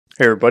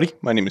Hey everybody,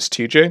 my name is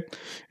TJ,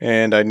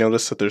 and I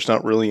noticed that there's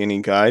not really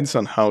any guides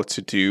on how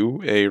to do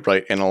a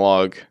right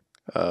analog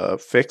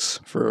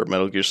fix for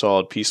Metal Gear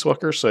Solid Peace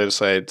Walker, so I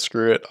decided,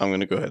 screw it, I'm going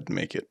to go ahead and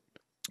make it.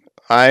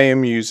 I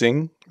am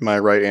using my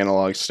right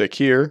analog stick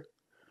here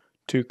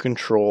to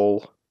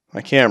control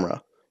my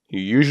camera. You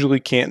usually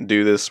can't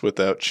do this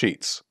without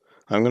cheats.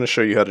 I'm going to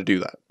show you how to do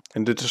that.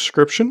 In the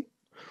description,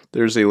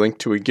 there's a link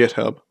to a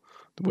GitHub,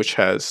 which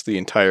has the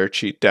entire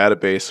cheat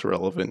database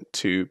relevant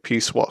to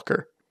Peace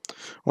Walker.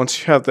 Once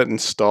you have that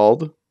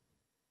installed,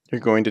 you're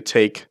going to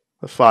take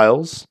the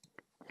files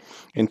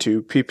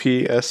into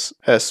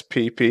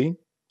PPSSPP,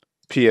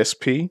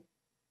 PSP,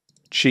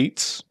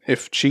 cheats.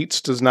 If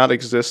cheats does not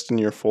exist in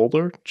your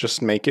folder,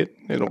 just make it.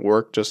 It'll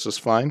work just as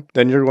fine.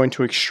 Then you're going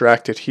to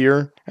extract it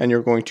here, and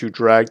you're going to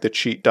drag the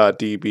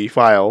cheat.db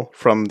file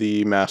from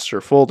the master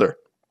folder.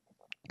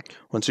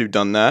 Once you've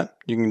done that,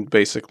 you can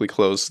basically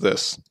close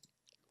this.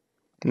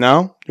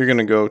 Now, you're going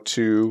to go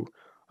to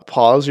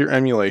pause your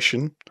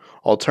emulation.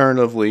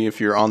 Alternatively, if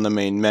you're on the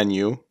main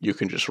menu, you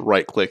can just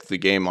right-click the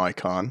game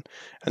icon,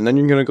 and then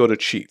you're going to go to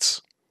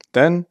cheats.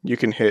 Then you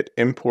can hit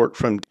import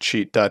from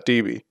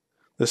cheat.db.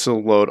 This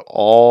will load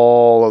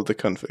all of the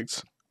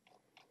configs.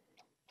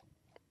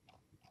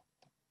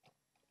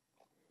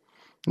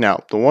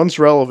 Now, the ones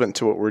relevant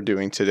to what we're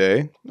doing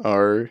today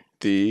are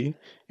the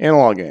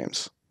analog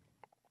games.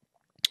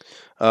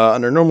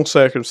 Under normal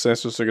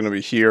circumstances, they're going to be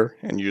here,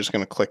 and you're just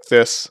going to click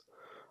this.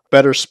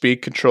 Better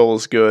speed control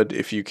is good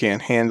if you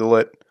can't handle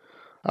it.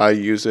 I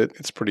use it,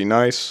 it's pretty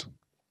nice,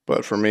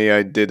 but for me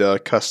I did a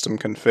custom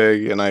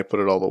config and I put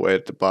it all the way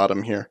at the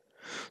bottom here.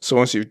 So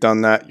once you've done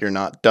that, you're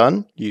not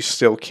done. You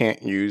still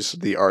can't use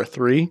the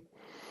R3.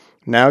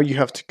 Now you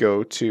have to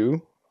go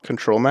to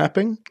control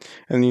mapping,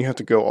 and then you have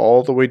to go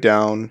all the way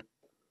down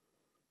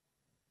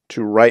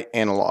to right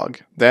analog.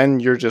 Then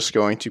you're just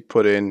going to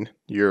put in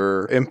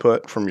your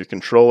input from your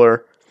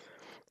controller.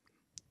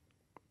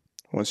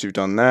 Once you've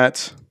done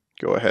that,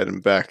 go ahead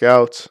and back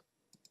out.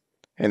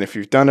 And if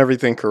you've done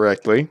everything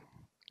correctly,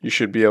 you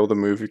should be able to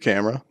move your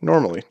camera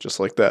normally,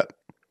 just like that.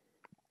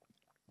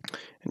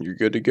 And you're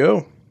good to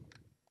go.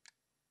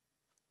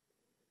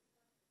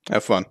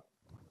 Have fun.